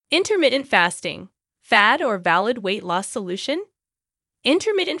Intermittent fasting, FAD or valid weight loss solution?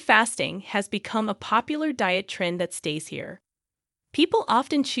 Intermittent fasting has become a popular diet trend that stays here. People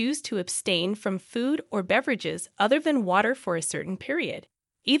often choose to abstain from food or beverages other than water for a certain period,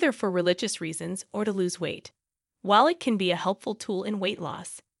 either for religious reasons or to lose weight. While it can be a helpful tool in weight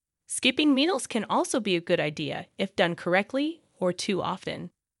loss, skipping meals can also be a good idea if done correctly or too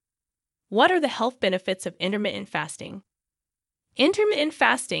often. What are the health benefits of intermittent fasting? Intermittent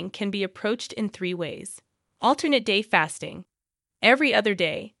fasting can be approached in 3 ways. Alternate day fasting. Every other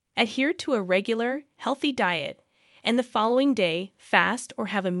day, adhere to a regular, healthy diet, and the following day, fast or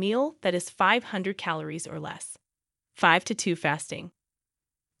have a meal that is 500 calories or less. 5 to 2 fasting.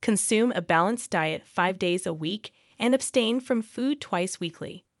 Consume a balanced diet 5 days a week and abstain from food twice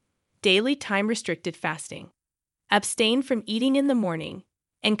weekly. Daily time-restricted fasting. Abstain from eating in the morning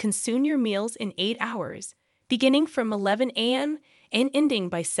and consume your meals in 8 hours, beginning from 11 a.m. and ending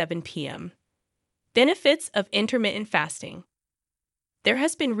by 7 p.m. Benefits of intermittent fasting. There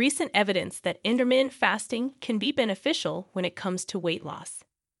has been recent evidence that intermittent fasting can be beneficial when it comes to weight loss.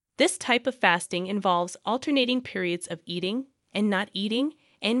 This type of fasting involves alternating periods of eating and not eating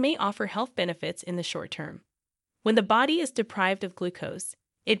and may offer health benefits in the short term. When the body is deprived of glucose,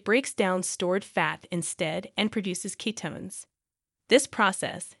 it breaks down stored fat instead and produces ketones. This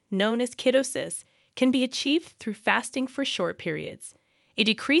process, known as ketosis, can be achieved through fasting for short periods. A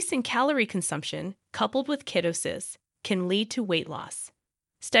decrease in calorie consumption, coupled with ketosis, can lead to weight loss.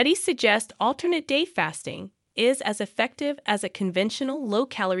 Studies suggest alternate day fasting is as effective as a conventional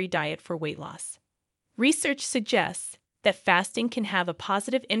low-calorie diet for weight loss. Research suggests that fasting can have a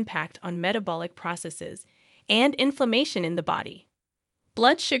positive impact on metabolic processes and inflammation in the body.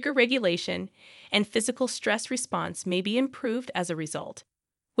 Blood sugar regulation and physical stress response may be improved as a result,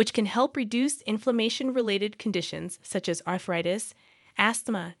 which can help reduce inflammation-related conditions such as arthritis,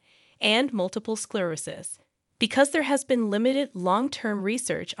 asthma, and multiple sclerosis. Because there has been limited long-term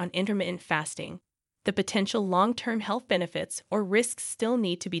research on intermittent fasting, the potential long-term health benefits or risks still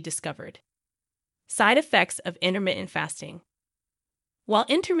need to be discovered. Side effects of intermittent fasting. While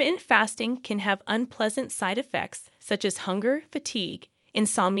intermittent fasting can have unpleasant side effects such as hunger, fatigue,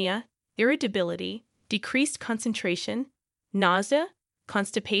 insomnia, irritability, decreased concentration, nausea,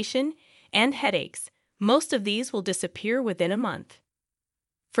 constipation, and headaches, most of these will disappear within a month.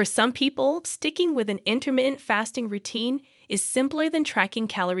 For some people, sticking with an intermittent fasting routine is simpler than tracking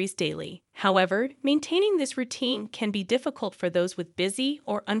calories daily. However, maintaining this routine can be difficult for those with busy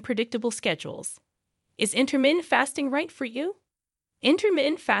or unpredictable schedules. Is intermittent fasting right for you?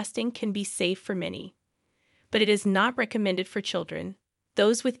 Intermittent fasting can be safe for many, but it is not recommended for children,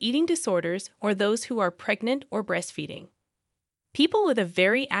 those with eating disorders, or those who are pregnant or breastfeeding. People with a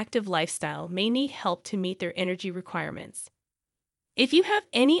very active lifestyle may need help to meet their energy requirements. If you have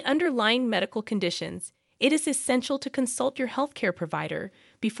any underlying medical conditions, it is essential to consult your healthcare provider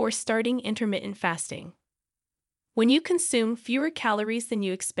before starting intermittent fasting. When you consume fewer calories than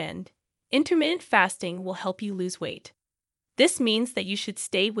you expend, intermittent fasting will help you lose weight. This means that you should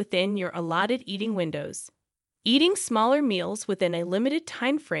stay within your allotted eating windows. Eating smaller meals within a limited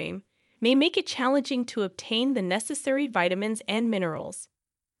time frame may make it challenging to obtain the necessary vitamins and minerals.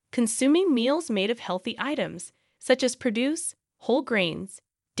 Consuming meals made of healthy items, such as produce, whole grains,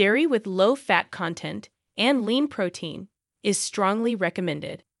 dairy with low fat content, and lean protein, is strongly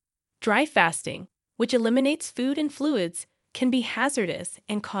recommended. Dry fasting, which eliminates food and fluids, can be hazardous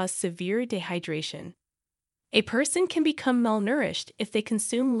and cause severe dehydration. A person can become malnourished if they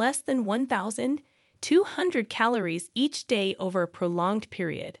consume less than 1,200 calories each day over a prolonged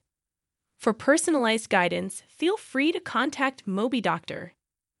period. For personalized guidance, feel free to contact Moby Doctor.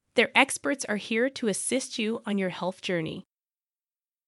 Their experts are here to assist you on your health journey.